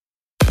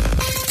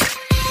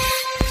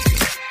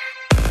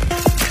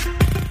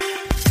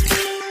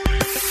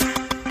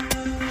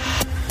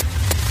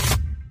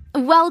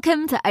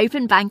Welcome to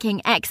Open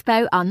Banking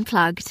Expo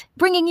Unplugged,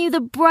 bringing you the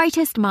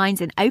brightest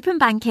minds in open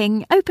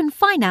banking, open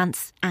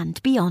finance,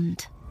 and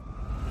beyond.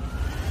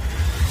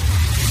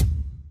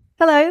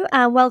 Hello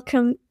and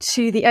welcome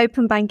to the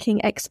Open Banking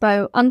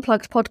Expo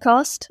Unplugged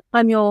podcast.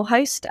 I'm your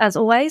host, as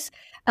always.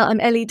 I'm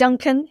Ellie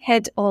Duncan,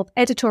 Head of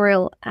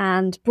Editorial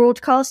and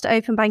Broadcast at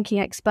Open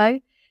Banking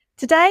Expo.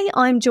 Today,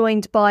 I'm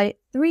joined by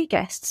three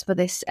guests for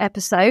this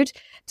episode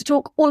to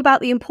talk all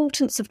about the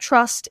importance of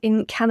trust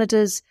in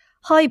Canada's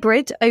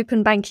hybrid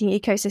open banking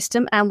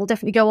ecosystem, and we'll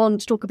definitely go on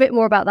to talk a bit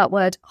more about that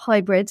word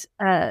hybrid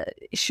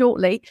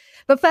shortly.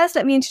 But first,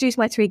 let me introduce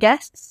my three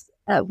guests.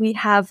 We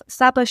have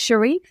Saba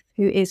Shariff,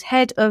 who is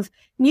Head of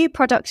New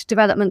Product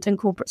Development and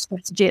Corporate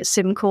Strategy at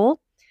Symcor.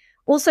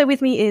 Also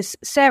with me is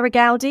Sarah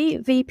Gowdy,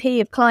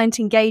 VP of Client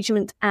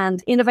Engagement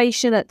and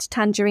Innovation at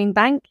Tangerine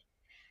Bank,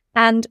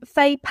 and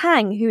Faye,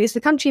 who is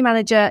the Country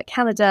Manager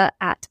Canada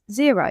at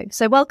Xero.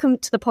 So welcome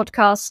to the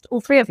podcast,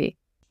 all three of you.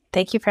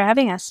 Thank you for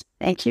having us.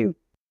 Thank you.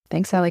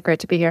 Thanks, Ellie. Great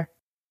to be here.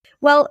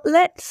 Well,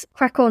 let's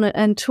crack on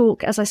and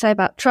talk, as I say,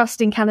 about trust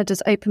in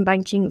Canada's open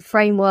banking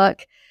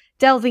framework,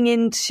 delving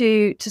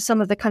into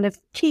some of the kind of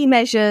key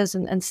measures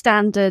and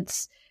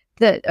standards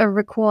that are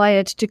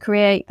required to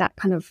create that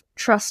kind of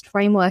trust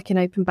framework in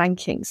open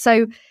banking.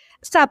 So,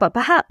 Saba,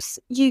 perhaps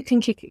you can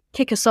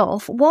kick us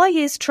off. Why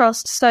is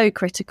trust so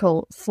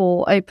critical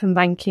for open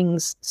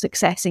banking's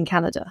success in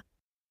Canada?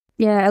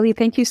 Yeah, Ellie,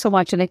 thank you so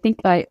much. And I think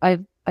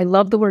I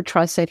love the word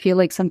trust. I feel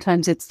like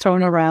sometimes it's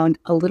thrown around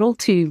a little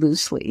too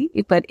loosely,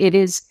 but it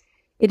is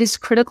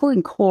critical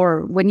and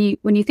core. When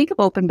you think of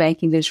open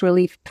banking, there's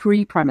really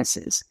three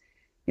premises.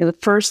 The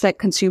first, that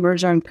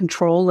consumers are in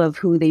control of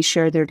who they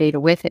share their data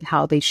with and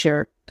how they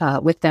share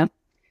with them.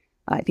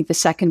 I think the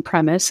second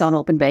premise on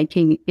open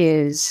banking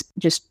is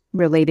just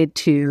related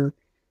to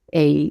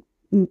a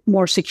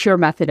more secure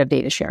method of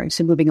data sharing,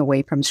 so moving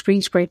away from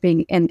screen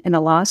scraping. And the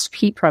last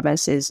key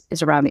premise is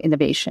around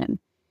innovation.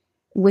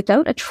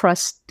 Without a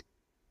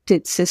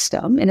trusted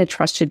system and a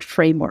trusted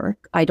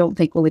framework, I don't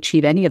think we'll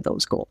achieve any of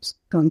those goals.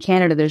 So in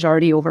Canada, there's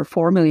already over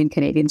 4 million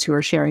Canadians who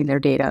are sharing their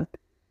data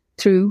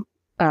through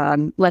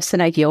less than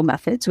ideal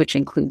methods, which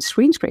include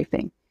screen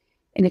scraping.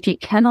 And if you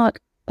cannot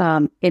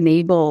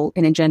enable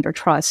and engender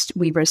trust,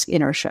 we risk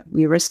inertia.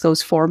 We risk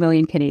those 4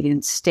 million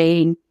Canadians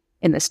staying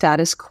in the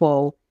status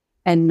quo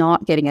and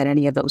not getting at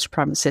any of those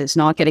premises,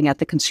 not getting at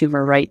the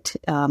consumer right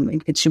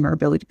and consumer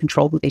ability to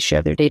control who they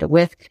share their data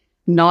with,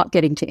 not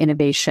getting to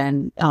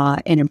innovation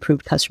and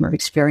improved customer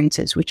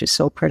experiences, which is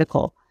so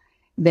critical.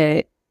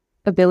 The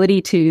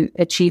ability to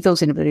achieve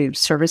those innovative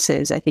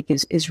services, I think,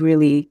 is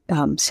really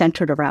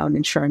centered around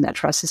ensuring that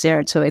trust is there.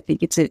 And so I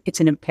think it's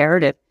an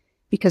imperative,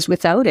 because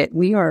without it,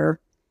 we are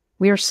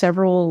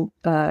several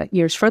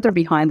years further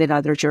behind than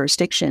other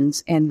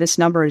jurisdictions, and this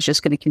number is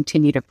just going to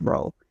continue to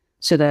grow.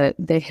 So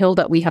the hill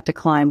that we have to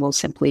climb will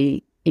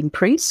simply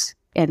increase,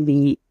 and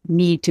the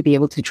need to be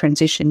able to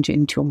transition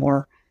into a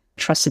more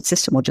trusted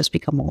system will just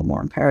become more and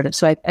more imperative.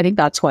 So I think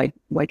that's why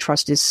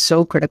trust is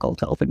so critical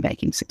to open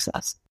banking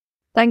success.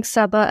 Thanks,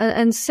 Saba.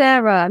 And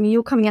Sarah, I mean,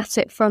 you're coming at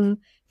it from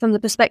the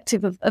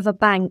perspective of a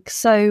bank.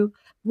 So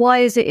why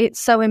is it's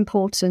so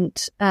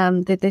important,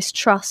 that this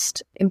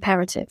trust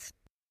imperative?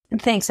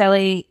 Thanks,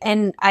 Ellie.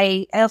 And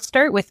I'll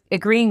start with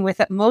agreeing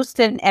with most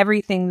and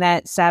everything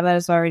that Saba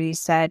has already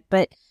said.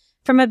 But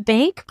from a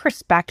bank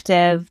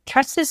perspective,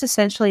 trust is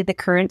essentially the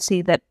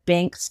currency that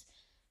banks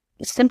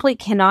simply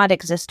cannot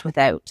exist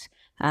without.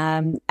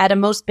 At a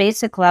most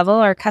basic level,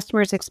 our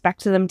customers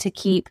expect them to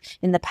keep,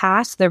 in the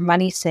past, their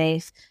money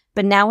safe.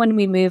 But now when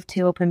we move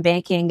to open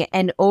banking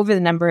and over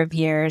the number of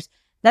years,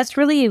 that's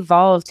really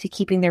evolved to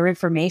keeping their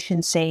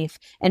information safe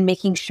and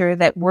making sure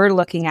that we're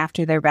looking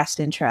after their best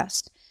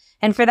interest.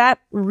 And for that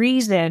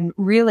reason,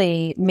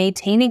 really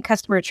maintaining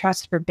customer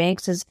trust for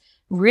banks is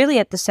really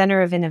at the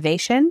center of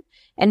innovation,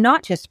 and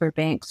not just for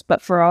banks,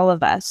 but for all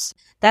of us.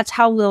 That's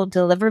how we'll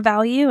deliver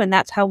value, and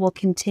that's how we'll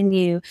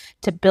continue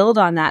to build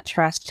on that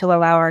trust to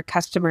allow our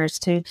customers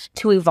to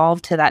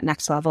evolve to that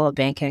next level of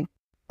banking.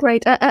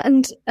 Great.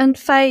 And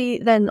Faye,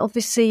 then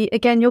obviously,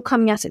 again, you're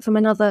coming at it from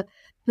another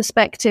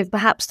perspective,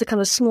 perhaps the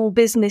kind of small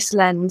business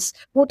lens.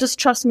 What does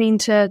trust mean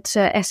to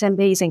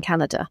SMBs in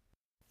Canada?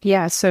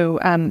 Yeah, so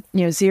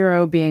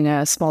Xero being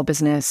a small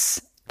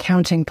business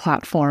accounting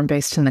platform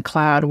based in the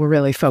cloud, we're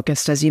really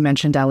focused, as you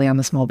mentioned, Ellie, on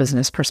the small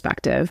business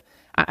perspective.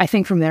 I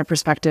think from their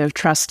perspective,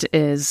 trust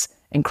is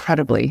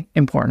incredibly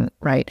important,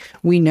 right?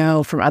 We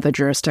know from other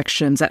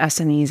jurisdictions that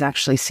SMEs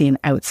actually see an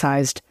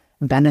outsized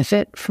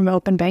benefit from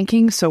open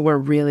banking, so we're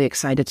really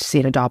excited to see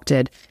it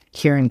adopted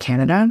here in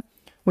Canada.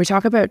 We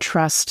talk about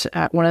trust.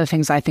 One of the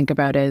things I think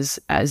about is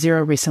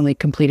Xero recently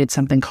completed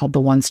something called the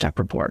One-Step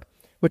Report,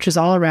 which is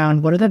all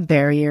around what are the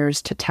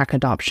barriers to tech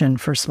adoption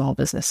for small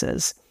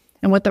businesses.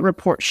 And what the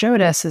report showed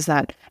us is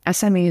that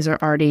SMEs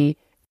are already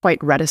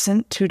quite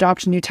reticent to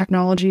adopt new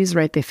technologies,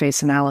 right? They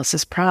face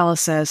analysis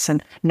paralysis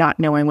and not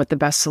knowing what the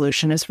best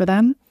solution is for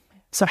them.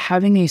 So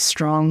having a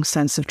strong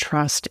sense of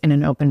trust in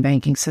an open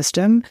banking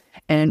system,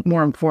 and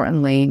more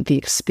importantly, the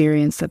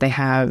experience that they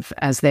have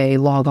as they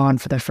log on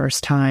for the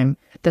first time,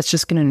 that's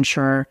just going to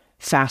ensure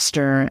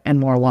faster and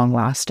more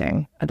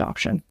long-lasting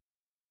adoption.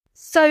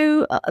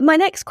 So my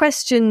next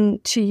question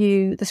to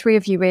you, the three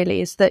of you really,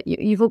 is that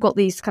you've all got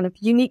these kind of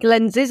unique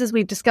lenses, as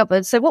we've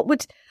discovered. So what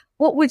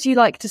would you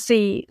like to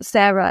see,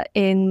 Sarah,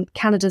 in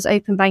Canada's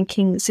open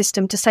banking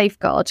system to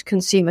safeguard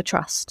consumer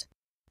trust?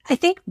 I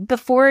think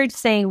before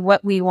saying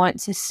what we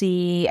want to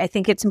see, I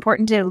think it's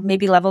important to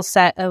maybe level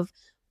set of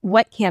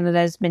what Canada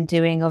has been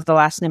doing over the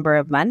last number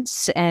of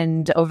months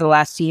and over the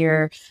last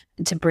year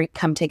to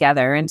come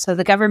together. And so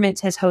the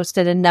government has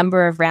hosted a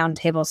number of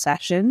roundtable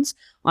sessions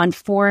on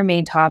four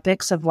main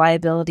topics of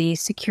liability,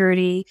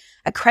 security,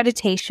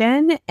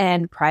 accreditation,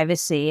 and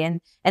privacy.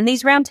 And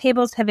these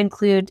roundtables have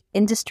included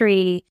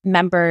industry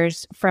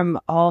members from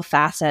all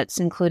facets,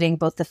 including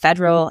both the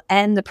federal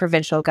and the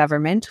provincial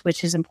government,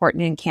 which is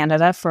important in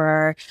Canada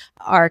for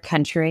our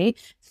country,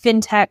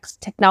 fintechs,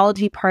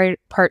 technology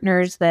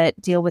partners that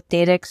deal with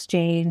data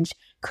exchange,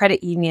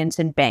 credit unions,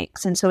 and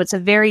banks. And so it's a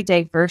very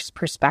diverse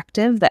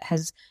perspective that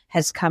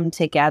has come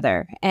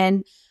together.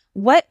 And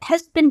what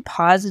has been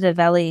positive,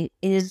 Ellie,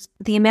 is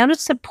the amount of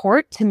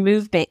support to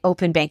move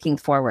open banking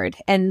forward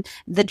and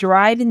the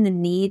drive and the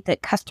need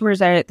that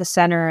customers are at the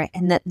center,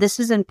 and that this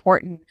is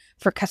important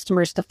for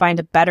customers to find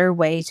a better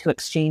way to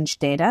exchange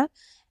data,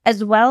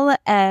 as well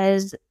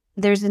as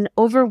there's an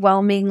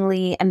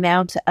overwhelmingly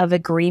amount of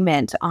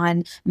agreement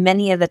on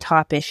many of the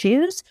top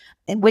issues,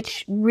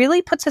 which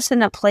really puts us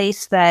in a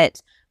place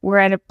that we're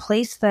at a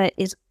place that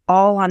is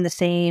all on the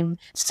same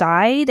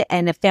side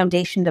and a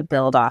foundation to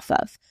build off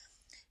of.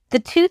 The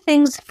two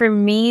things for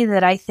me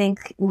that I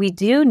think we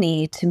do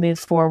need to move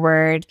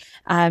forward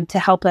to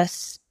help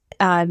us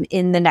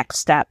in the next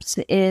steps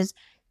is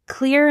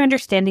clear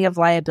understanding of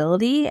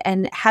liability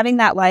and having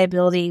that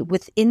liability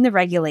within the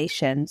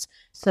regulations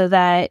so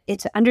that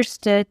it's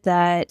understood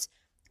that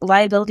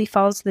liability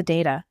follows the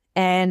data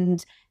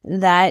and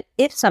that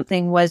if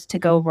something was to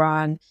go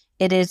wrong,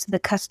 it is the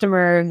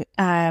customer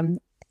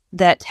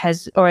that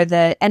has, or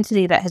the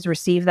entity that has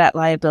received that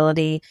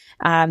liability,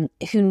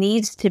 who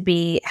needs to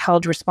be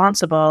held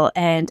responsible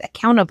and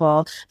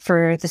accountable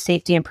for the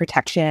safety and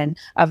protection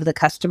of the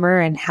customer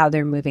and how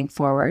they're moving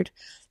forward.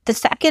 The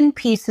second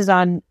piece is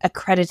on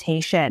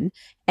accreditation.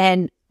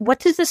 And what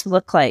does this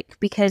look like?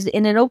 Because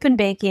in an open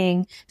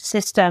banking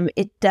system,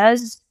 it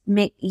does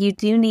make, you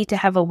do need to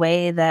have a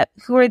way that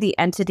who are the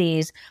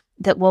entities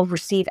that will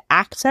receive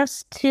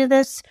access to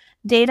this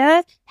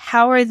data?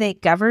 How are they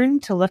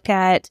governed to look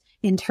at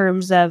in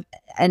terms of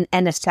and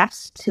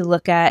assess to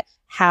look at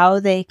how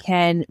they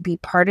can be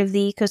part of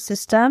the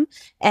ecosystem,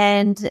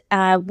 and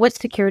what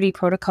security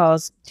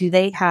protocols do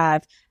they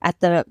have at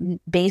the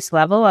base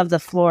level of the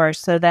floor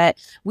so that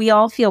we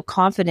all feel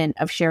confident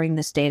of sharing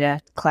this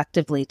data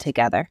collectively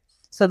together.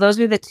 So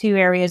those are the two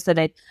areas that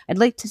I'd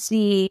like to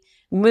see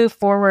move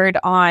forward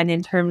on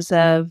in terms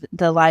of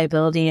the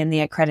liability and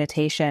the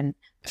accreditation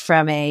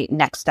from a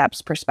next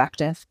steps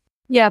perspective.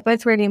 Yeah,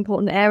 both really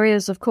important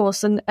areas, of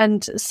course.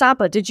 And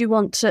Saba, did you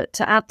want to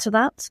add to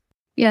that?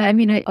 Yeah, I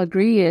mean, I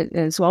agree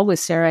as well with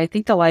Sarah. I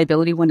think the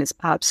liability one is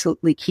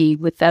absolutely key.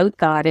 Without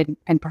that,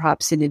 and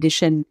perhaps in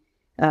addition,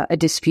 a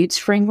disputes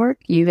framework,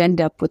 you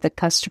end up with a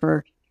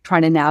customer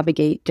trying to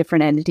navigate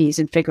different entities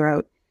and figure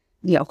out,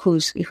 you know,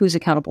 who's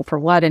accountable for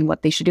what and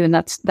what they should do. And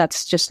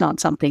that's just not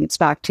something. It's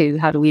back to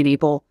how do we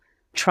enable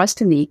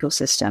trust in the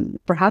ecosystem?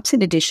 Perhaps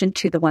in addition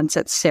to the ones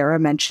that Sarah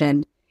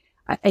mentioned,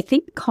 I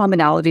think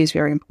commonality is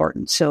very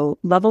important. So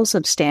levels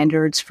of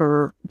standards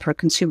for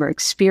consumer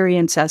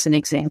experience, as an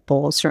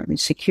example, certainly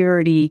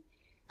security,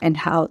 and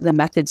how the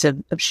methods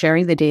of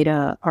sharing the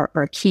data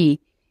are key.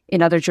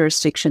 In other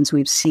jurisdictions,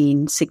 we've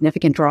seen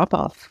significant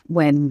drop-off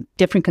when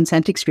different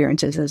consent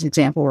experiences, as an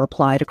example, were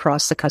applied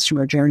across the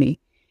customer journey.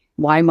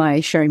 Why am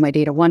I sharing my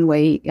data one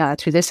way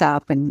through this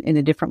app and in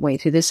a different way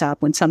through this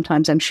app when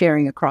sometimes I'm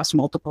sharing across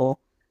multiple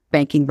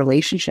banking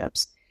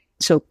relationships?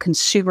 So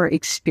consumer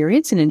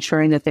experience and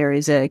ensuring that there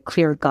is a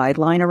clear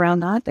guideline around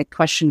that. The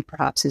question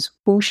perhaps is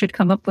who should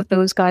come up with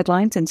those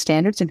guidelines and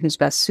standards and who's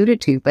best suited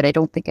to, but I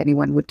don't think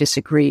anyone would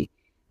disagree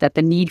that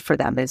the need for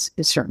them is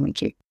certainly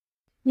key.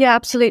 Yeah,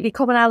 absolutely.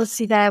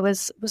 Commonality there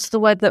was the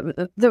word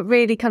that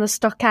really kind of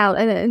stuck out.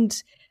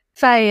 And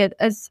Faye,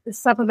 as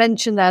Saba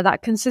mentioned there,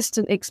 that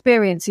consistent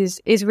experience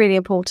is really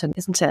important,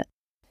 isn't it?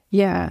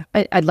 Yeah,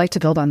 I'd like to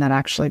build on that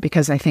actually,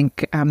 because I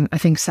think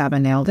Saba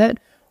nailed it.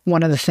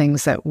 One of the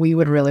things that we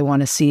would really want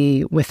to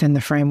see within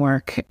the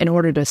framework in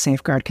order to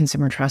safeguard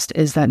consumer trust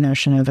is that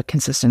notion of a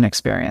consistent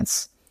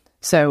experience.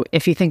 So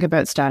if you think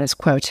about status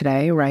quo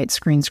today, right,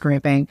 screen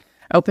scraping,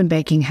 open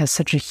banking has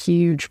such a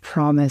huge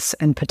promise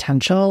and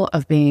potential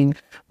of being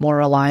more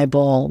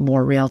reliable,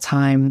 more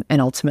real-time, and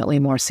ultimately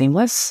more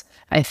seamless.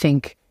 I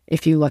think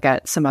if you look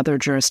at some other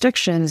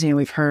jurisdictions,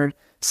 we've heard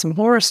some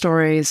horror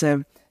stories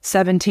of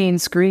 17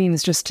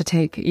 screens just to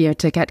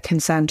to get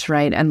consent,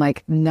 right? And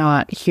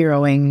not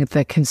heroing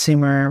the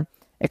consumer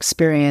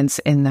experience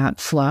in that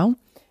flow.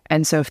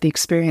 And so if the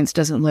experience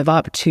doesn't live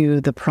up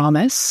to the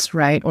promise,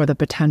 right, or the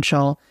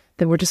potential,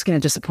 then we're just going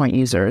to disappoint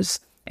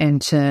users.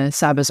 And to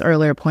Saba's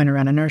earlier point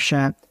around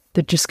inertia,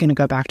 they're just going to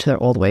go back to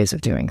their old ways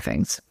of doing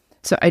things.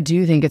 So I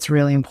do think it's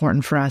really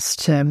important for us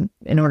to,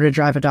 in order to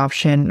drive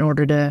adoption, in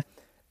order to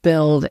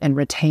build and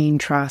retain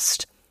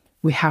trust,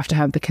 we have to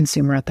have the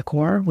consumer at the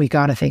core. We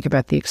got to think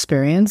about the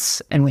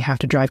experience, and we have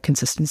to drive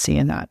consistency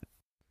in that.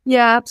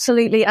 Yeah,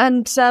 absolutely.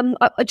 And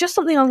just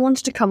something I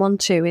wanted to come on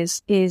to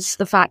is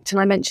the fact,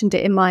 and I mentioned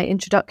it in my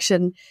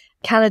introduction,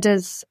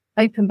 Canada's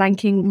open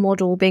banking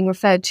model being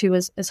referred to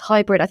as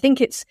hybrid. I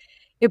think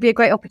it'd be a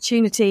great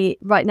opportunity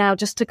right now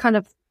just to kind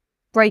of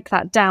break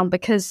that down,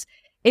 because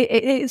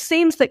it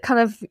seems that kind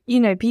of,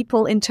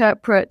 people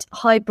interpret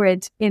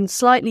hybrid in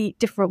slightly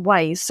different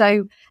ways.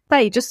 So,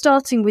 Faye, just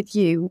starting with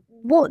you,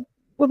 when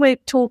we're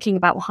talking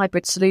about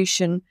hybrid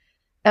solution,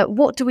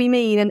 what do we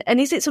mean? And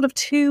is it sort of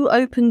too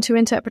open to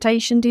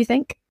interpretation, do you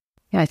think?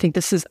 Yeah, I think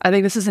this is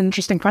an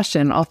interesting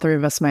question. All three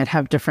of us might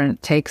have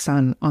different takes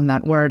on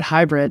that word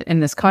hybrid in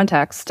this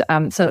context.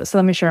 So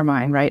let me share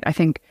mine, right? I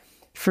think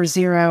for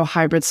Xero,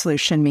 hybrid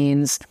solution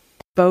means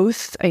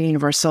both a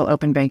universal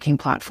open banking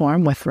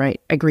platform with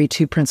agreed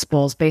to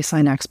principles,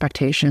 baseline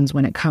expectations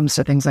when it comes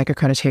to things like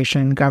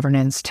accreditation,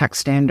 governance, tech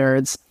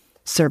standards,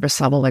 service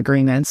level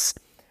agreements,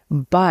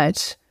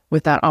 but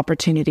with that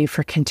opportunity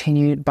for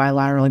continued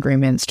bilateral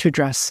agreements to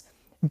address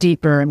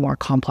deeper and more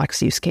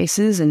complex use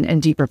cases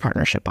and deeper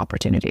partnership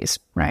opportunities,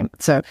 right?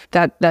 So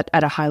that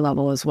at a high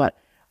level is what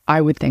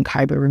I would think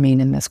hybrid would mean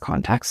in this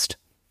context.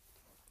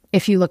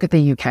 If you look at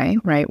the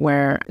UK, right,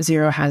 where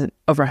Xero has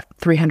over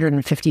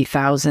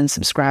 350,000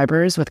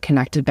 subscribers with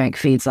connected bank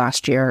feeds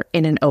last year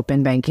in an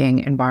open banking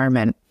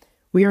environment,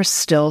 we are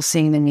still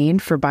seeing the need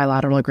for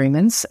bilateral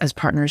agreements as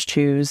partners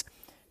choose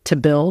to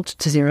build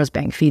to Xero's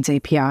bank feeds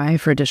API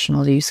for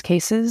additional use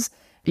cases.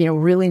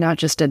 Really not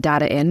just a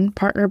data in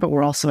partner, but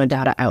we're also a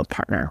data out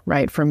partner,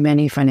 right, for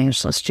many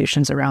financial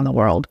institutions around the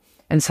world.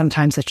 And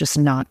sometimes it's just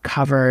not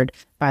covered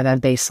by that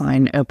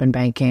baseline open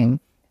banking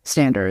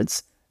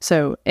standards.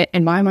 So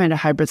in my mind, a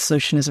hybrid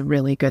solution is a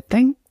really good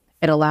thing.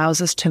 It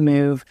allows us to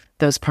move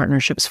those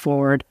partnerships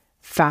forward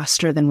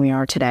faster than we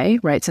are today,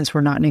 right? Since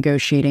we're not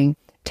negotiating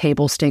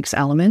table stakes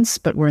elements,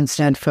 but we're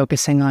instead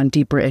focusing on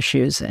deeper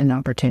issues and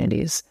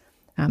opportunities.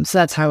 So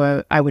that's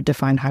how I would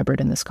define hybrid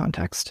in this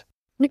context.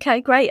 Okay,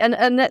 great.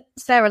 And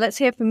Sarah, let's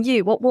hear from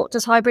you. What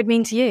does hybrid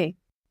mean to you?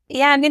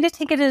 Yeah, I'm going to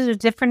take it as a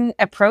different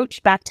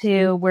approach back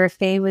to where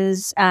Faye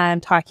was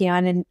talking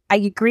on. And I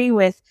agree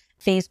with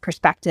Faye's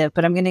perspective,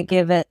 but I'm going to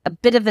give it a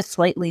bit of a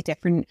slightly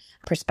different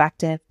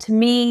perspective. To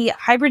me,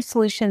 hybrid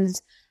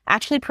solutions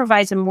actually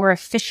provides a more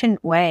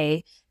efficient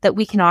way that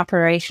we can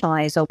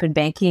operationalize open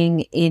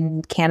banking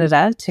in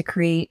Canada to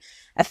create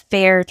a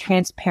fair,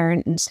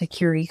 transparent, and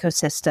secure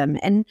ecosystem.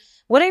 And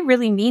what I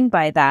really mean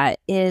by that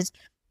is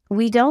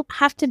we don't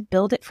have to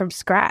build it from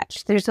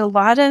scratch. There's a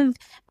lot of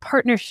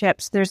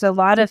partnerships. There's a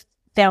lot of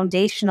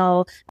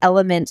foundational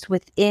elements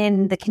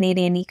within the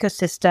Canadian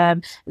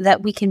ecosystem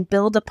that we can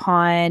build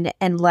upon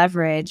and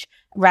leverage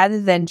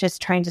rather than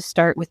just trying to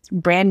start with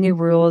brand new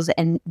rules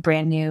and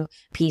brand new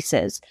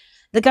pieces.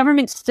 The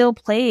government still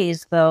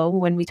plays, though,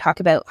 when we talk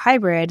about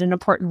hybrid, an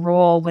important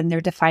role when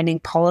they're defining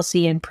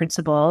policy and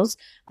principles,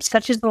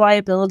 such as the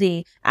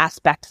liability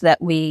aspect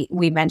that we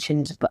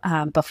mentioned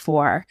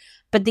before.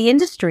 But the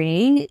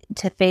industry,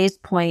 to Faye's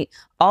point,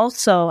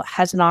 also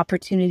has an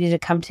opportunity to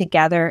come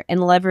together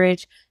and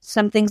leverage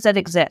some things that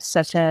exist,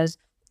 such as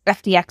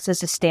FDX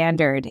as a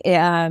standard.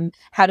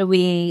 How do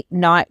we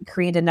not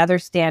create another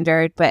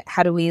standard, but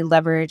how do we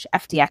leverage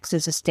FDX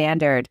as a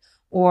standard?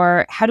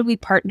 Or how do we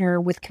partner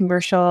with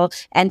commercial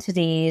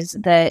entities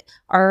that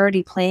are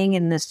already playing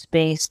in this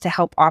space to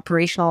help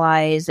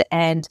operationalize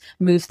and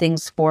move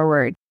things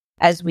forward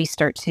as we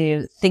start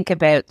to think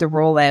about the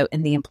rollout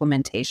and the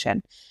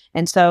implementation?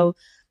 And so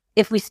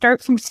if we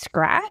start from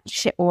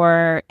scratch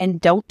and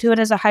don't do it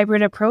as a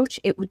hybrid approach,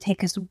 it would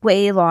take us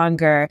way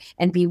longer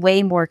and be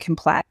way more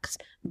complex.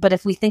 But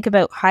if we think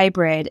about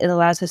hybrid, it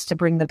allows us to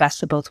bring the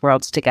best of both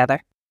worlds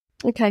together.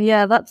 Okay,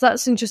 yeah,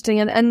 that's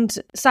interesting. And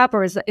Saba,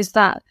 is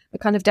that a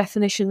kind of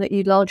definition that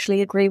you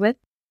largely agree with?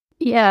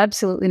 Yeah,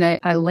 absolutely. And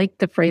I like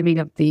the framing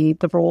of the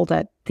role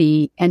that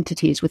the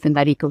entities within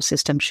that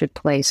ecosystem should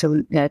play.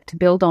 So to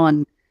build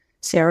on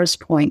Sarah's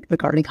point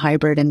regarding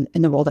hybrid and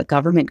the role that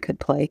government could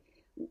play,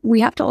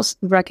 we have to also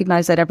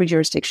recognize that every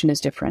jurisdiction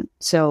is different.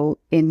 So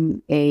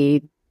in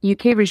a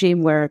UK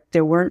regime where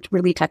there weren't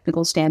really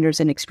technical standards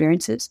and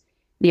experiences,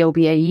 the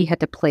OBAE had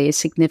to play a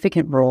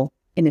significant role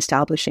in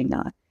establishing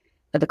that.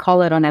 The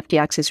call out on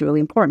FDX is really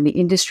important. The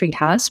industry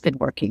has been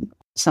working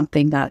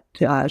something that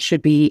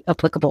should be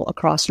applicable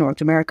across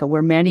North America,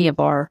 where many of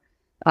our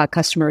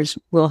customers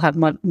will have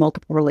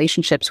multiple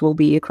relationships, will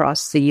be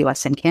across the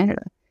US and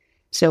Canada.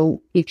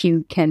 So if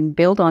you can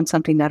build on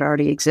something that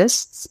already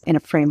exists in a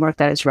framework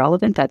that is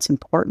relevant, that's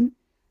important,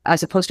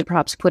 as opposed to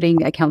perhaps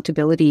putting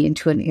accountability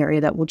into an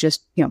area that will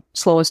just,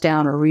 slow us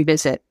down or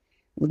revisit.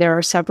 There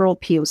are several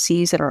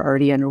POCs that are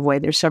already underway.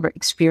 There's several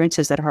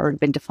experiences that have already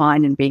been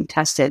defined and being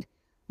tested.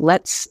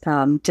 Let's,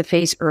 to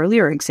Faye's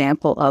earlier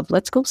example of,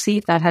 let's go see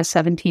if that has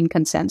 17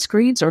 consent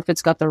screens or if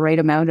it's got the right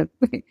amount of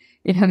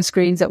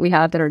screens that we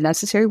have that are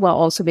necessary, while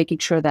also making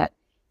sure that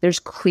there's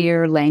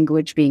clear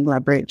language being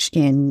leveraged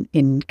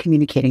in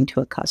communicating to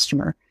a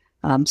customer.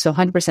 So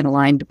 100%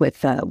 aligned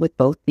with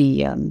both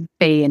the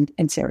Faye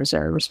and Sarah's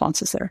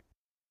responses there.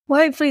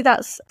 Well, hopefully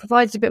that's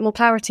provides a bit more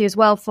clarity as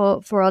well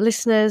for our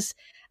listeners,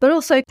 but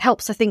also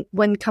helps, I think,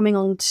 when coming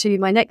on to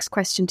my next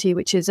question to you,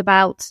 which is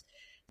about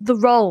the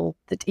role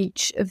that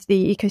each of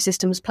the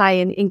ecosystems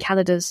play in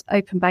Canada's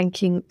open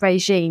banking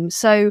regime.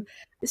 So,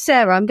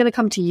 Sarah, I'm going to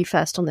come to you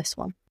first on this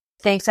one.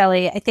 Thanks,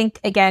 Ellie. I think,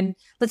 again,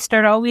 let's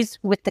start always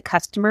with the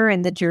customer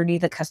and the journey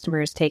the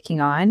customer is taking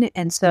on.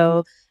 And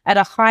so at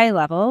a high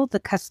level, the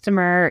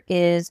customer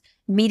is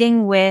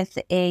meeting with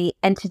a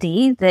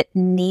entity that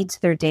needs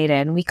their data.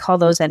 And we call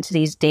those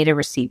entities data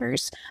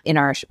receivers in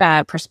our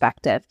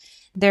perspective.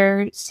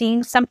 They're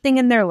seeing something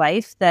in their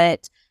life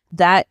that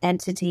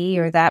entity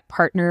or that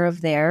partner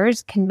of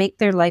theirs can make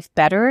their life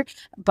better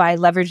by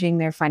leveraging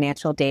their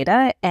financial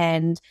data.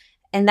 And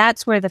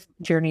that's where the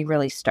journey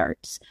really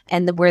starts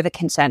and where the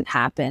consent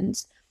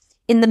happens.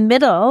 In the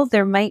middle,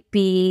 there might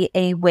be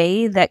a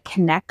way that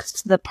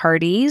connects the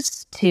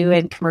parties to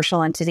and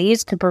commercial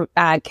entities to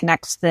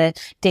connects the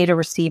data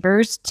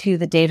receivers to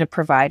the data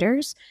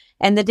providers.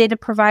 And the data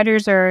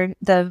providers are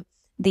the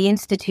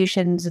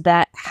institutions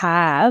that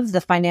have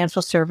the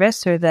financial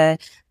service or the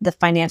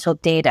financial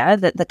data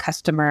that the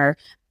customer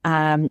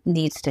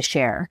needs to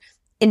share.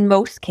 In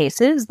most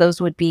cases, those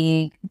would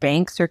be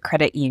banks or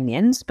credit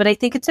unions. But I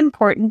think it's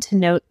important to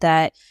note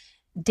that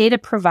data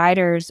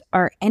providers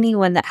are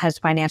anyone that has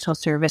financial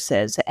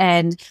services.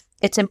 And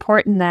it's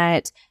important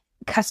that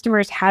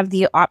customers have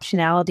the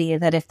optionality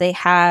that if they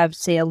have,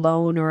 say, a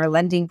loan or a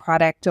lending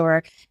product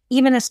or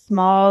even a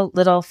small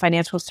little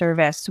financial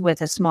service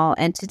with a small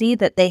entity,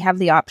 that they have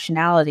the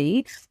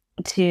optionality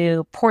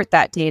to port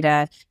that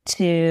data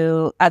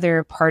to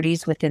other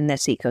parties within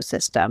this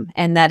ecosystem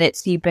and that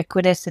it's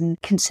ubiquitous and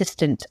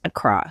consistent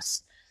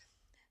across.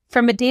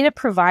 From a data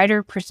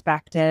provider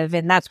perspective,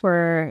 and that's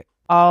where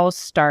I'll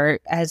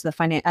start as a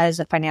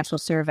financial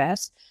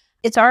service,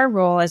 it's our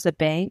role as a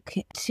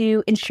bank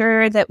to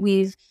ensure that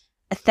we've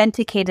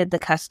authenticated the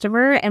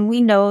customer and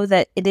we know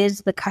that it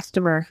is the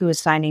customer who is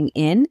signing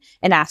in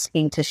and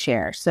asking to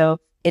share. So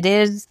it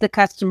is the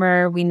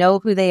customer, we know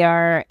who they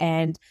are,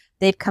 and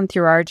they've come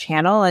through our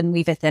channel and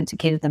we've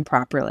authenticated them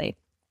properly.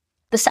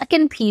 The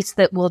second piece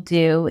that we'll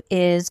do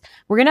is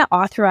we're going to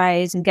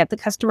authorize and get the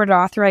customer to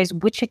authorize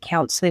which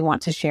accounts they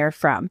want to share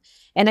from.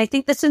 And I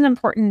think this is an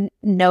important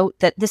note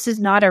that this is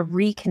not a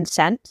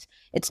reconsent.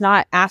 It's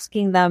not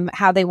asking them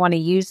how they want to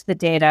use the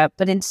data,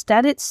 but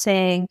instead it's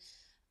saying,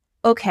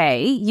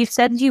 okay, you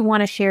said you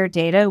want to share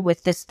data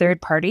with this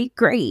third party.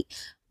 Great.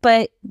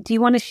 But do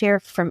you want to share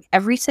from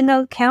every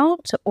single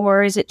account,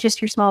 or is it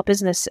just your small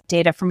business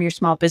data from your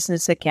small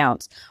business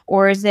accounts,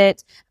 or is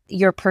it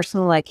your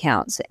personal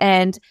accounts?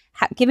 And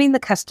giving the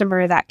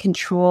customer that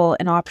control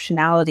and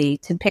optionality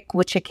to pick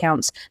which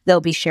accounts they'll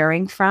be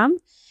sharing from.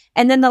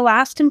 And then the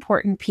last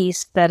important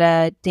piece that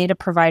a data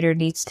provider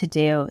needs to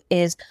do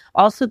is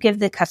also give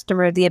the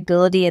customer the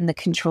ability and the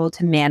control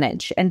to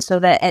manage. And so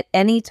that at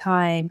any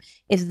time,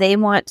 if they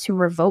want to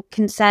revoke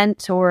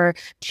consent or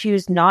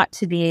choose not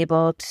to be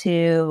able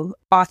to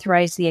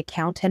authorize the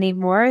account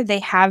anymore, they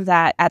have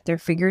that at their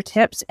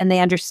fingertips and they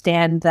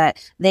understand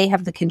that they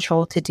have the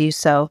control to do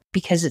so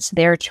because it's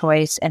their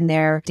choice and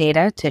their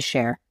data to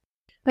share.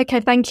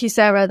 Okay, thank you,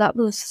 Sarah. That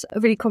was a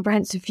really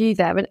comprehensive view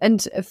there.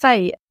 And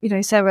Faye,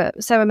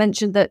 Sarah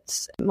mentioned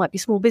that it might be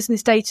small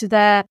business data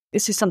there.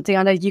 This is something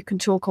I know you can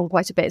talk on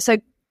quite a bit. So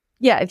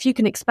yeah, if you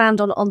can expand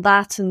on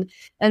that and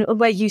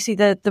where you see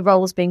the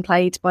roles being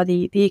played by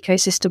the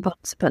ecosystem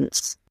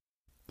participants.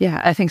 Yeah,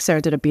 I think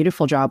Sarah did a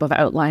beautiful job of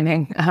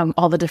outlining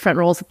all the different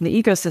roles in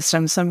the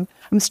ecosystem. So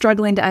I'm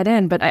struggling to add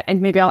in, but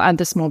maybe I'll add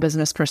the small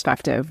business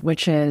perspective,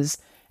 which is,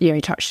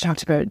 she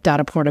talked about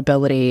data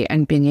portability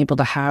and being able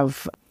to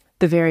have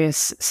the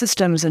various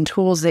systems and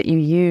tools that you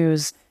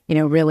use,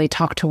 really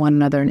talk to one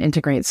another and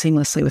integrate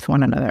seamlessly with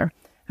one another.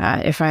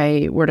 If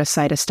I were to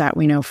cite a stat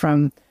we know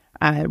from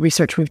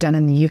research we've done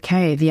in the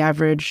UK, the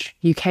average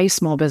UK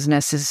small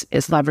business is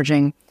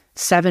leveraging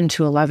 7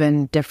 to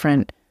 11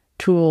 different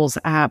tools,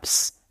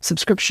 apps,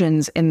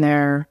 subscriptions in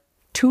their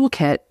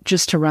toolkit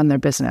just to run their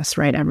business,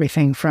 right?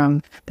 Everything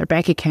from their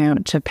bank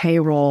account to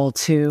payroll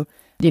to,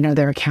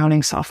 their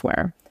accounting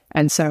software.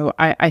 And so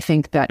I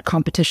think that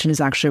competition is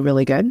actually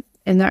really good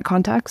in that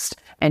context,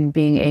 and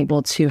being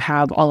able to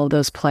have all of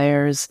those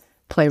players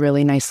play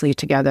really nicely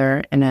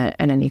together in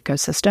an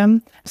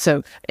ecosystem.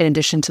 So in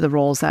addition to the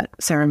roles that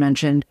Sarah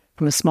mentioned,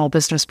 from a small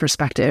business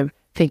perspective,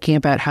 thinking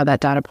about how that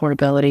data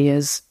portability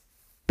is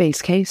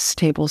base case,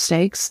 table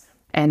stakes,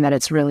 and that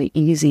it's really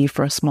easy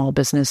for a small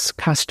business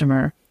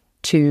customer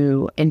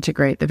to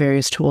integrate the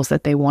various tools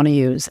that they want to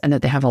use, and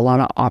that they have a lot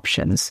of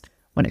options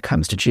when it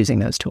comes to choosing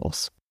those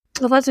tools.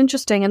 Well, that's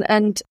interesting.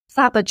 And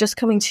Saba, just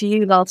coming to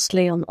you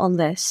lastly on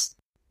this.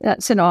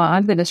 So no,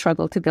 I'm going to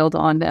struggle to build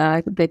on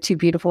the two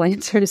beautiful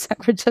answers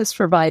that were just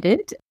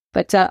provided.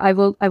 But I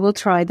will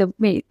try.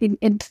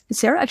 And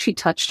Sarah actually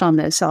touched on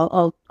this.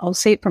 I'll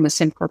say it from a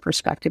Symcor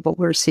perspective, what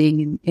we're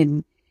seeing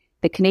in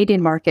the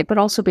Canadian market, but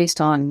also based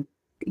on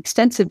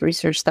extensive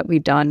research that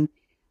we've done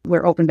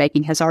where open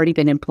banking has already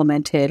been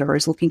implemented or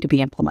is looking to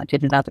be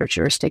implemented in other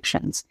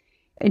jurisdictions.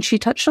 And she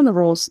touched on the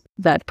roles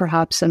that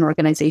perhaps an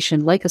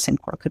organization like a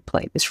Symcor could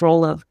play, this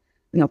role of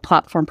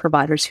platform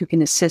providers who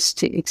can assist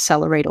to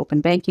accelerate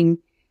open banking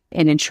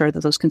and ensure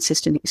that those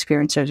consistent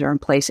experiences are in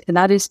place. And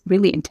that is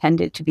really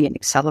intended to be an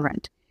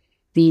accelerant.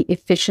 The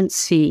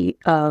efficiency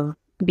of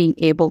being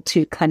able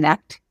to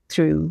connect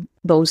through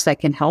those that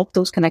can help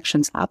those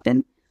connections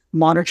happen,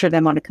 monitor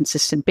them on a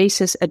consistent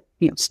basis,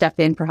 step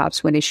in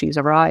perhaps when issues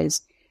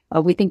arise,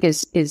 we think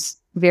is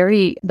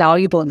very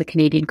valuable in the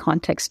Canadian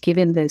context,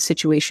 given the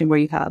situation where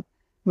you have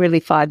really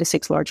 5 to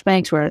 6 large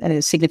banks where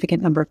a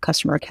significant number of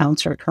customer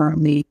accounts are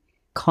currently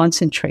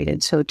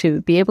concentrated. So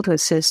to be able to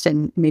assist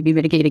and maybe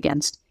mitigate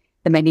against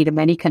the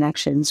many-to-many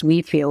connections,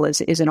 we feel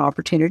is an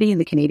opportunity in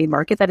the Canadian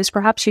market that is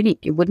perhaps unique.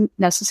 It wouldn't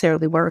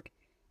necessarily work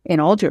in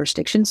all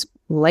jurisdictions,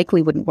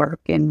 likely wouldn't work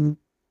in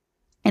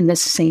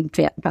this same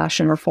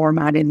fashion or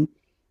format in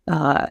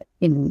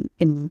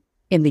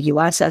the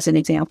US as an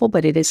example,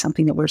 but it is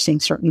something that we're seeing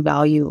certain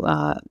value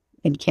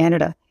in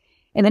Canada.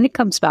 And then it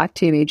comes back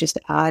to me just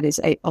to add is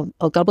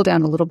I'll double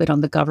down a little bit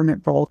on the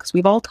government role because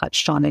we've all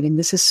touched on it. And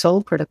this is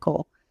so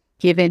critical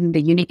given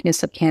the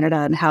uniqueness of Canada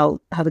and how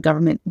the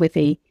government with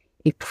a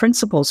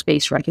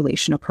principles-based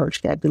regulation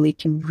approach that I believe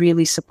can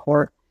really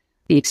support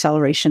the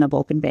acceleration of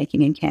open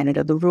banking in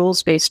Canada. The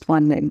rules-based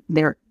one, and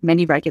there are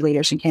many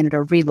regulators in Canada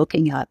are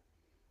re-looking at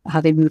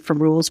how they move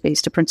from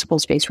rules-based to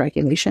principles-based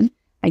regulation.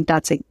 I think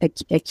that's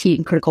a key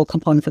and critical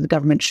component that the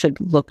government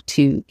should look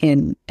to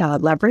in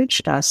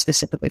leverage,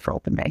 specifically for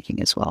open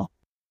banking as well.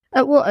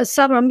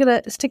 Saba, I'm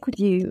going to stick with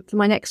you for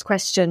my next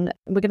question.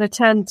 We're going to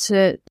turn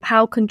to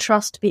how can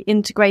trust be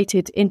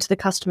integrated into the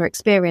customer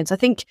experience. I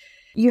think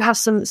you have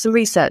some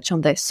research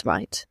on this,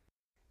 right?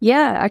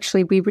 Yeah,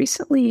 actually, we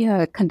recently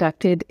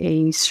conducted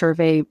a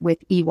survey with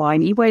EY,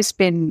 and EY's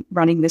been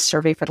running this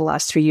survey for the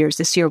last 3 years.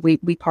 This year, we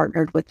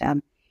partnered with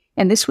them.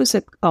 And this was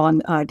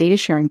on data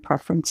sharing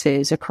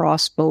preferences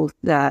across both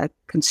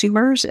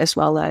consumers as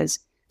well as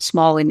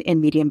small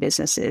and medium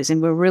businesses.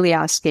 And we're really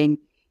asking,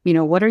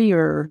 what are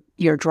your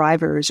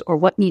drivers or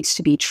what needs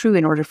to be true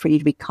in order for you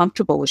to be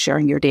comfortable with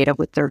sharing your data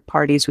with third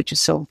parties, which is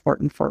so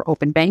important for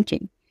open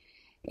banking.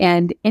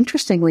 And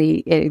interestingly,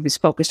 it was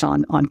focused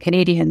on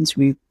Canadians.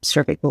 We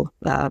surveyed both,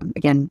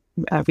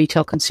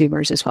 retail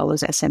consumers as well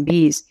as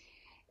SMBs.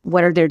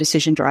 What are their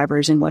decision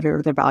drivers and what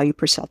are their value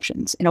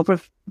perceptions? And over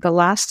the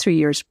last 3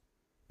 years,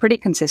 pretty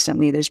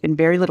consistently, there's been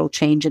very little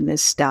change in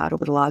this stat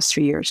over the last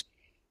 3 years.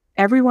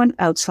 Everyone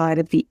outside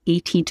of the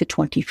 18 to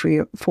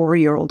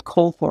 24-year-old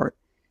cohort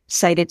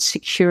cited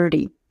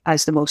security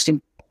as the most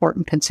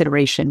important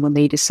consideration when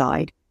they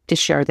decide to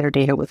share their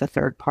data with a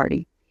third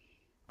party.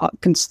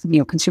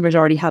 Consumers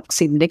already have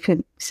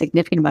significant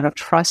amount of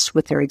trust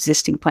with their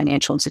existing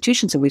financial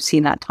institutions, and we've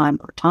seen that time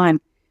over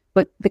time.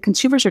 But the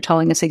consumers are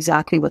telling us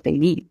exactly what they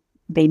need.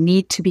 They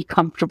need to be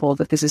comfortable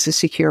that this is a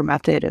secure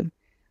method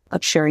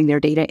of sharing their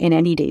data in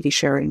any data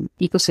sharing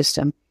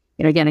ecosystem.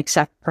 Again,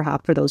 except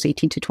perhaps for those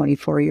 18 to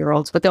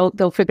 24-year-olds, but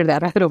they'll figure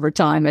that out over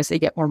time as they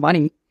get more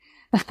money.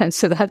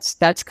 So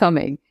that's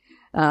coming.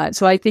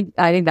 So I think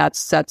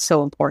that's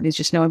so important is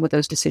just knowing what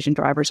those decision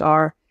drivers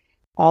are.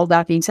 All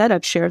that being said,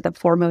 I've shared that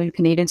 4 million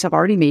Canadians have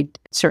already made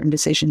certain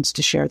decisions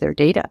to share their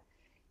data.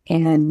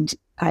 And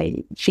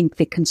I think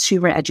the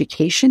consumer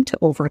education to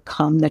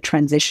overcome the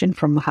transition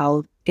from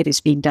how it is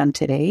being done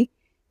today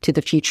to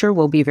the future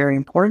will be very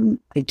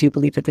important. I do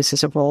believe that this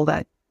is a role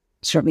that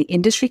certainly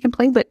industry can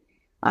play, but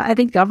I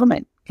think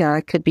government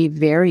could be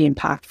very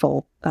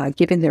impactful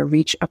given their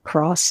reach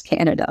across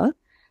Canada.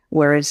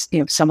 Whereas,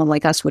 someone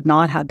like us would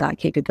not have that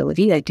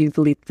capability. I do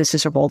believe this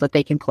is a role that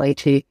they can play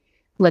to,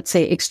 let's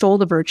say, extol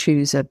the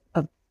virtues of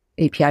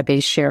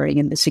API-based sharing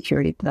and the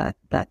security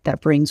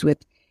that brings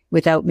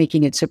without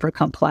making it super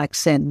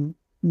complex and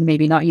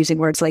maybe not using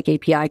words like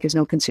API because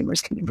no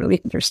consumers can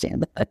really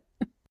understand that.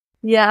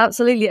 Yeah,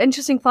 absolutely.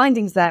 Interesting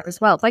findings there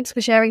as well. Thanks for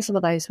sharing some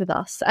of those with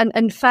us.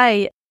 And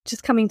Faye,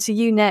 just coming to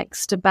you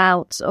next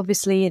about,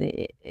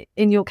 obviously,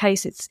 in your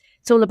case, it's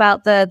all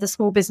about the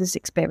small business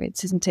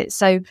experience, isn't it?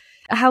 So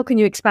how can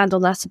you expand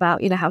on that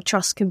about, how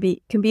trust can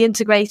be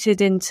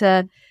integrated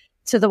into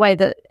the way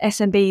that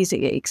SMBs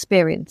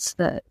experience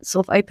the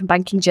sort of open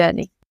banking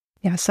journey?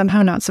 Yeah,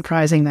 somehow not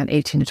surprising that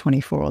 18 to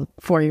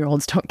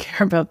 24-year-olds don't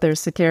care about their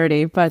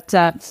security. But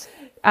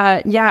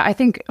I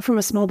think from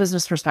a small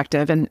business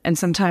perspective, and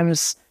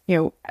sometimes,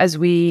 as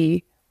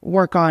we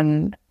work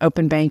on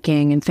open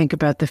banking and think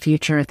about the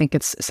future, I think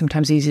it's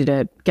sometimes easy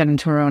to get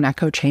into our own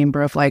echo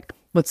chamber of like,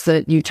 what's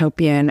the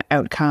utopian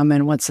outcome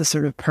and what's the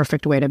sort of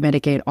perfect way to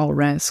mitigate all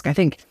risk. I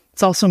think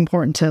it's also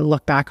important to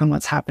look back on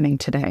what's happening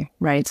today,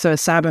 right? So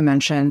as Saba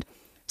mentioned,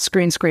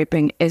 screen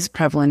scraping is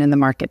prevalent in the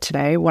market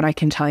today. What I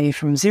can tell you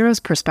from Xero's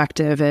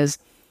perspective is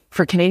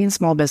for Canadian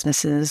small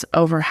businesses,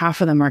 over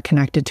half of them are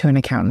connected to an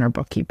accountant or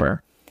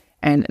bookkeeper.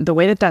 And the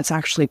way that that's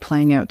actually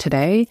playing out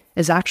today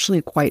is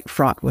actually quite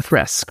fraught with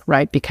risk,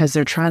 right? Because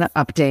they're trying to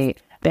update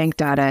bank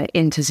data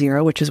into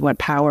Xero, which is what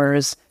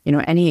powers,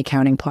 any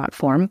accounting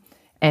platform.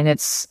 And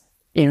it's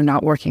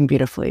not working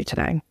beautifully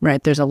today,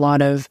 right? There's a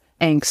lot of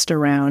angst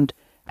around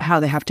how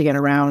they have to get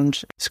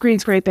around screen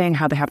scraping,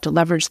 how they have to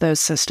leverage those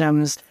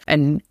systems.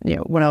 And,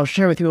 what I'll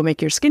share with you will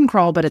make your skin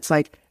crawl, but it's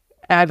like,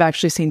 I've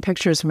actually seen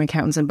pictures from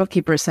accountants and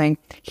bookkeepers saying,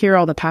 here are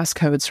all the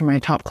passcodes for my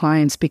top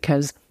clients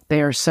because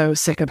they are so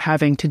sick of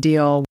having to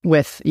deal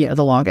with the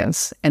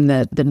logins and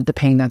the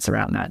pain that's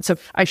around that. So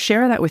I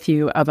share that with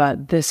you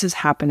about this is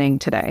happening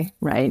today,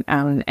 right?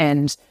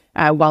 And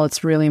while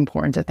it's really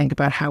important to think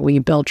about how we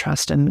build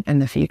trust in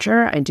the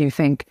future, I do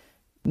think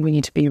we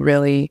need to be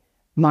really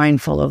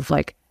mindful of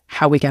like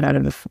how we get out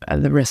of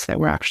the risk that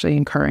we're actually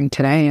incurring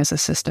today as a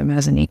system,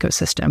 as an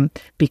ecosystem,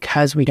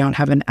 because we don't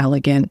have an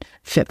elegant,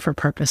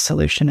 fit-for-purpose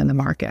solution in the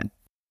market.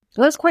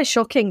 Well, that's quite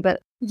shocking,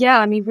 but yeah,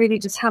 I mean, really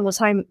just hammers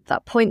home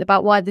that point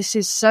about why this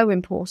is so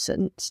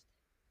important.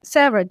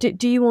 Sarah,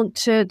 do you want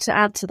to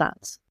add to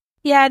that?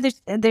 Yeah,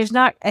 there's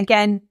not,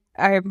 again,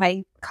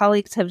 my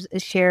colleagues have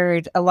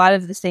shared a lot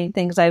of the same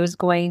things I was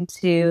going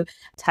to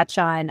touch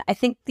on. I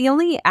think the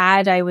only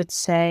add I would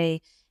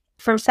say,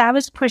 from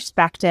Saba's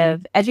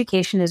perspective,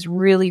 education is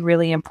really,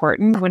 really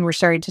important when we're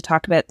starting to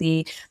talk about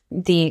the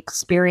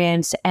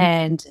experience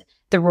and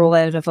the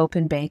rollout of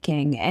open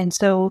banking. And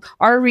so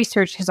our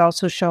research has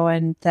also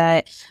shown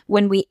that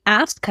when we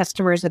ask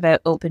customers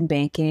about open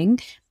banking,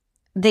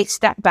 they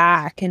step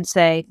back and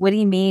say, what do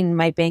you mean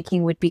my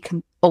banking would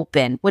become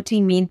open? What do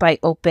you mean by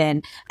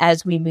open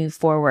as we move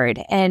forward?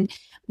 And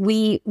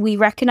we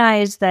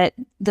recognize that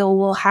there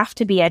will have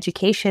to be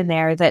education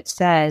there that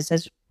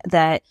says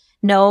that,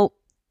 no,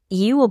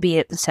 you will be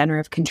at the center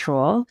of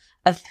control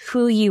of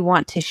who you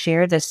want to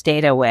share this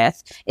data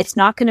with. It's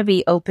not going to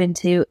be open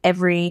to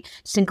every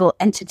single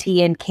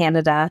entity in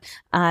Canada.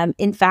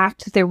 In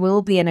fact, there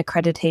will be an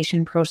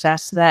accreditation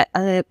process that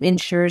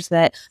ensures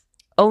that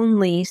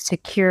only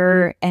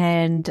secure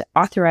and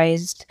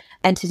authorized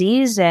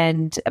entities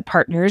and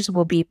partners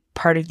will be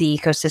part of the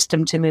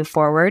ecosystem to move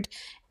forward,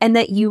 and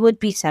that you would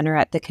be center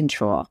at the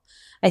control.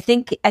 I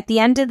think at the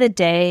end of the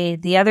day,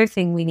 the other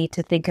thing we need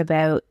to think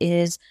about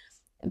is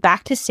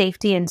back to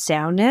safety and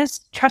soundness.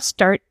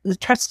 Trust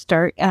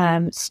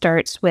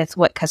starts with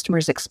what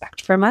customers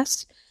expect from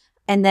us,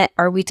 and that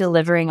are we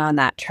delivering on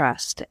that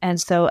trust? And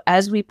so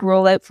as we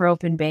roll out for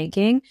open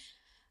banking,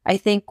 I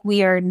think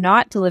we are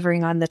not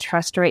delivering on the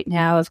trust right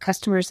now of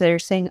customers that are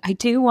saying, I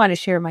do want to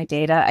share my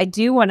data. I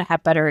do want to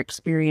have better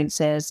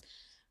experiences.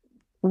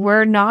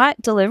 We're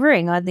not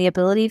delivering on the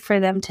ability for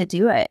them to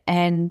do it.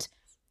 And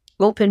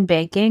open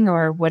banking,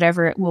 or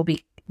whatever it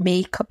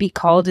may be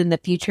called in the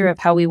future of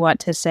how we want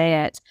to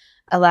say it,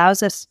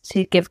 allows us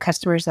to give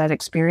customers that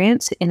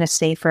experience in a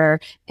safer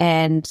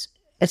and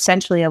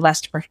essentially a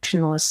less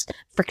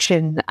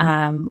friction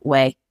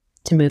way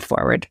to move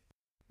forward.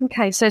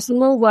 Okay, so some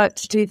more work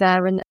to do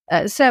there. And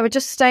Sarah,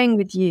 just staying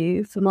with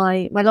you for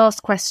my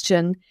last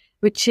question,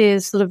 which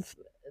is sort of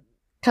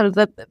kind of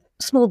the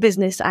small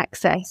business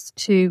access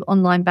to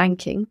online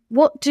banking.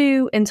 What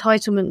do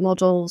entitlement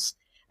models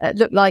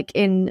look like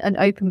in an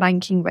open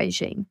banking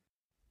regime?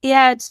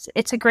 Yeah,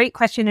 it's a great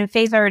question, and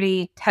Faye's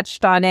already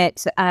touched on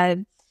it. At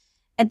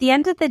the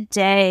end of the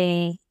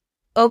day,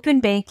 open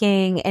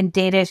banking and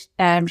data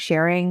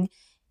sharing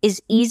is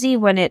easy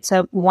when it's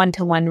a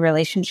one-to-one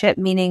relationship,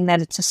 meaning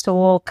that it's a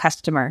sole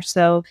customer.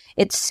 So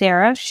it's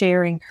Sarah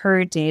sharing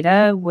her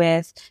data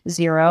with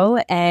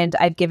Xero, and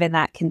I've given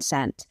that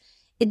consent.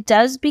 It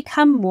does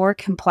become more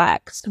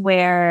complex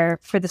where,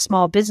 for the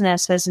small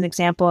business, as an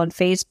example on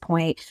Faye's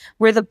point,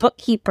 where the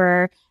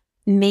bookkeeper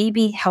may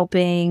be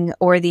helping,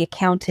 or the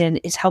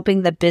accountant is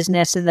helping the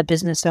business and the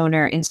business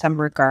owner in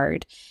some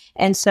regard.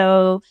 And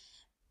so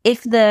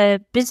if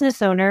the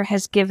business owner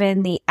has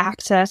given the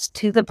access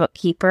to the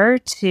bookkeeper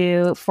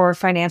for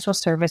financial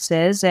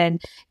services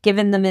and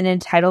given them an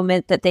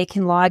entitlement that they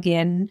can log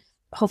in,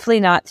 hopefully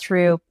not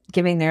through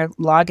giving their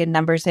login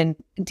numbers and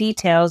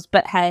details,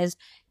 but has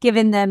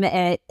given them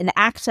an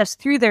access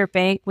through their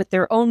bank with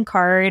their own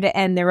card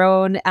and their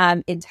own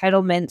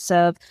entitlements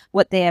of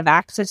what they have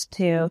access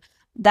to,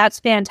 that's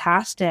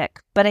fantastic.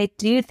 But I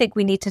do think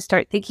we need to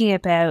start thinking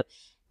about,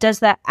 does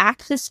that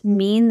access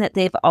mean that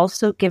they've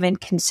also given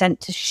consent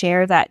to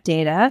share that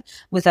data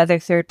with other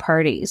third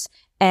parties?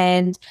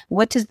 And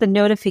what does the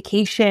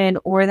notification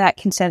or that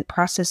consent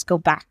process go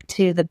back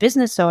to the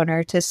business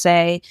owner to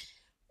say,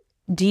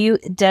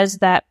 does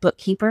that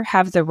bookkeeper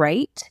have the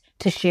right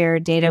to share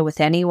data with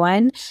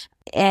anyone?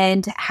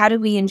 And how do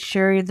we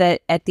ensure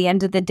that at the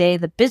end of the day,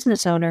 the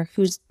business owner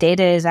whose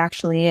data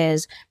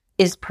is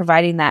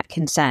providing that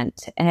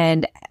consent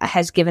and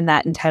has given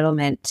that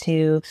entitlement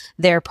to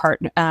their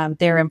partner,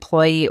 their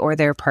employee or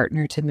their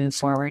partner to move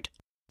forward?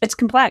 It's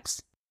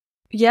complex.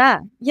 Yeah.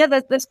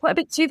 There's quite a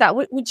bit to that.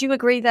 Would you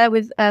agree there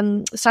with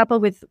Saba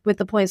with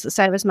the points that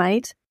Sarah's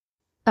made?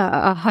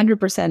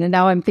 100%. And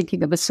now I'm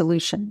thinking of a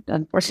solution.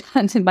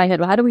 Unfortunately, in my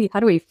head, well, how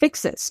do we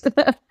fix this?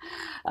 But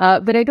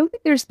I don't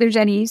think there's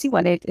any easy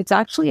one. It's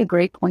actually a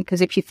great point,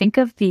 because if you think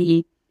of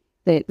the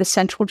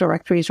central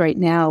directories right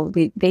now,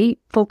 they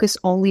focus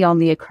only on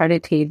the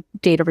accredited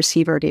data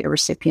receiver, data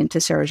recipient,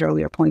 to Sarah's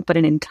earlier point, but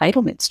an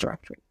entitlements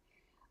directory,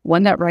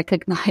 one that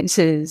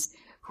recognizes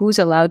who's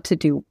allowed to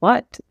do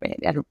what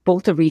at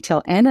both a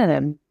retail and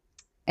an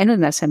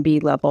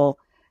SMB level,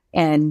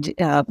 and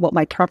what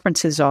my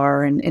preferences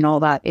are and all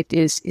that. It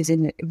is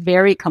a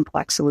very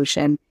complex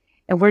solution.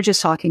 And we're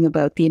just talking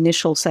about the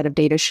initial set of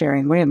data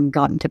sharing. We haven't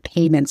gotten to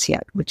payments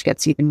yet, which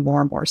gets even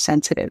more and more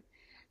sensitive.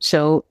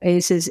 So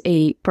this is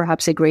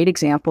perhaps a great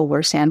example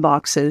where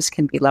sandboxes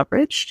can be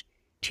leveraged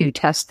to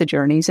test the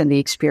journeys and the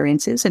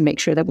experiences and make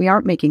sure that we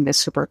aren't making this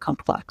super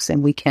complex,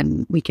 and we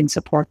can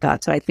support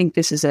that. So I think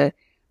this is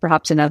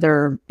perhaps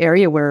another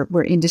area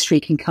where industry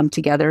can come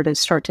together to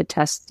start to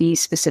test these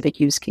specific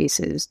use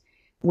cases.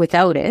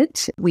 Without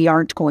it, we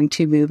aren't going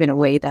to move in a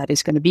way that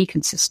is going to be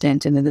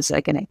consistent, and then this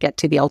is going to get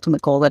to the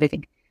ultimate goal that I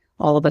think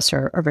all of us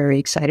are very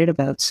excited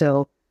about.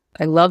 So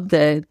I love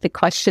the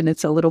question.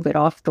 It's a little bit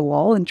off the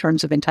wall in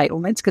terms of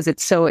entitlements because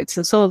it's so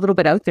a little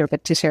bit out there.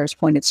 But to Sarah's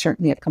point, it's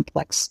certainly a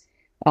complex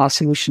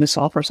solution to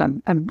solve for. So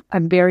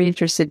I'm very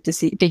interested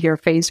to hear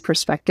Faye's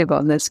perspective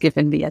on this,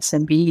 given the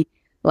SMB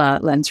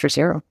lens for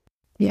Xero.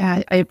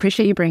 Yeah, I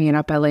appreciate you bringing it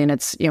up, Ellie. And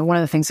it's one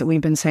of the things that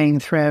we've been saying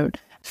throughout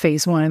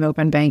phase one of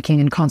open banking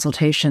and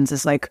consultations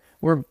is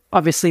we're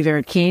obviously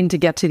very keen to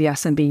get to the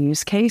SMB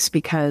use case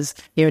because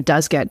it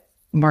does get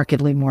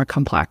markedly more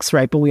complex,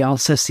 right? But we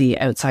also see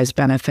outsized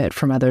benefit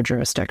from other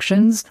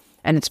jurisdictions,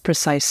 and it's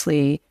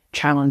precisely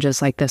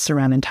challenges like this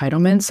around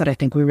entitlements that I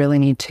think we really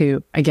need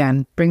to,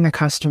 again, bring the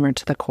customer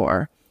to the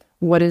core.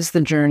 What is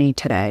the journey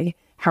today?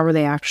 How are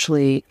they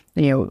actually,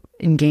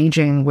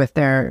 engaging with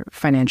their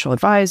financial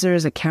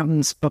advisors,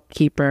 accountants,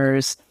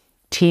 bookkeepers,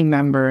 team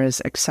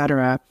members,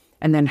 etc.?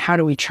 And then how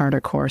do we chart a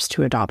course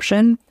to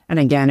adoption? And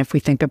again, if we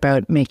think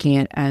about making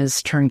it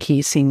as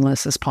turnkey,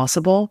 seamless as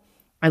possible,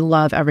 I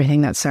love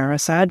everything that Sarah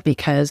said,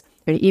 because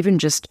even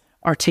just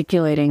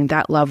articulating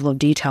that level of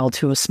detail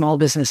to a small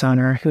business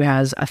owner who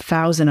has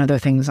 1,000 other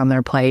things on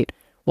their plate.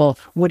 Well,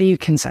 what are you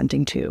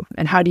consenting to?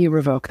 And how do you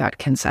revoke that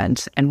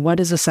consent? And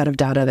what is a set of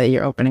data that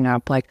you're opening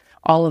up?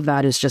 All of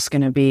that is just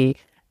going to be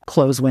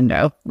closed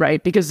window,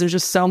 right? Because there's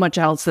just so much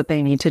else that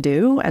they need to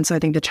do. And so I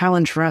think the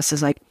challenge for us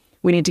is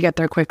we need to get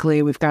there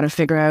quickly. We've got to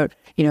figure out,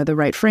 the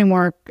right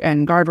framework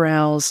and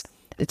guardrails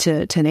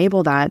to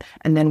enable that.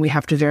 And then we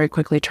have to very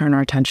quickly turn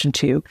our attention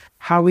to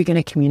how are we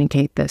going to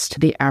communicate this to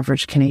the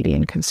average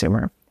Canadian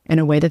consumer in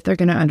a way that they're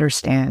going to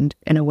understand,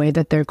 in a way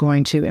that they're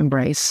going to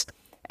embrace,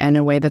 and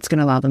a way that's going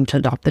to allow them to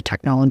adopt the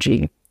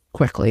technology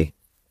quickly.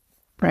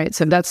 Right.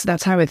 So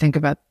that's how I think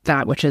about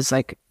that, which is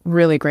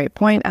really great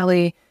point,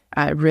 Ellie.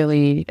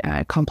 Really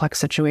complex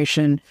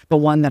situation, but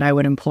one that I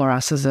would implore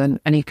us as an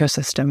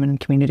ecosystem and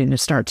community to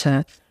start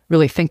to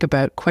really think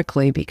about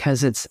quickly,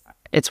 because it's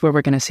where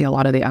we're going to see a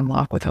lot of the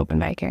unlock with open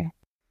banking.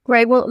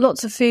 Great. Well,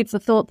 lots of food for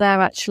thought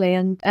there, actually,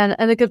 and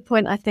a good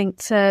point, I think,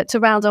 to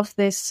round off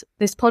this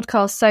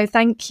podcast. So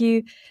thank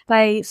you,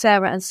 Faye,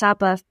 Sarah, and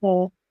Saba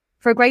for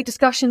a great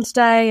discussion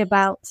today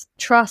about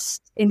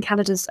trust in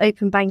Canada's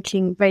open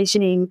banking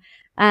regime.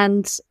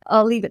 And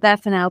I'll leave it there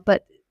for now,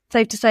 but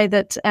safe to say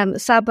that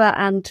Saba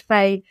and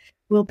Faye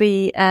will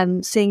be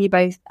seeing you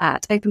both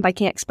at Open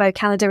Banking Expo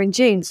Canada in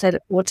June. So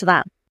look forward to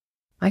that.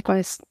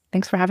 Likewise.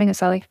 Thanks for having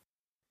us, Ellie.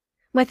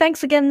 My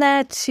thanks again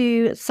there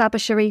to Saba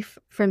Shariff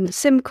from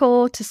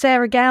Symcor, to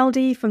Sarah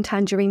Gowdy from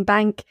Tangerine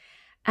Bank,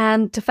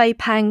 and to Faye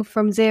Pang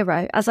from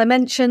Xero. As I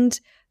mentioned,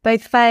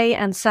 both Faye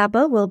and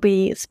Saba will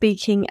be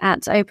speaking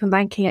at Open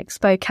Banking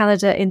Expo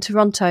Canada in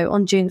Toronto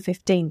on June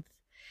 15th.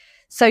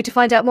 So to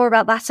find out more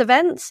about that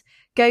event,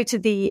 go to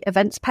the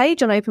events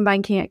page on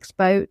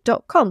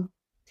openbankingexpo.com.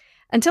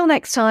 Until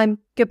next time,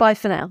 goodbye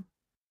for now.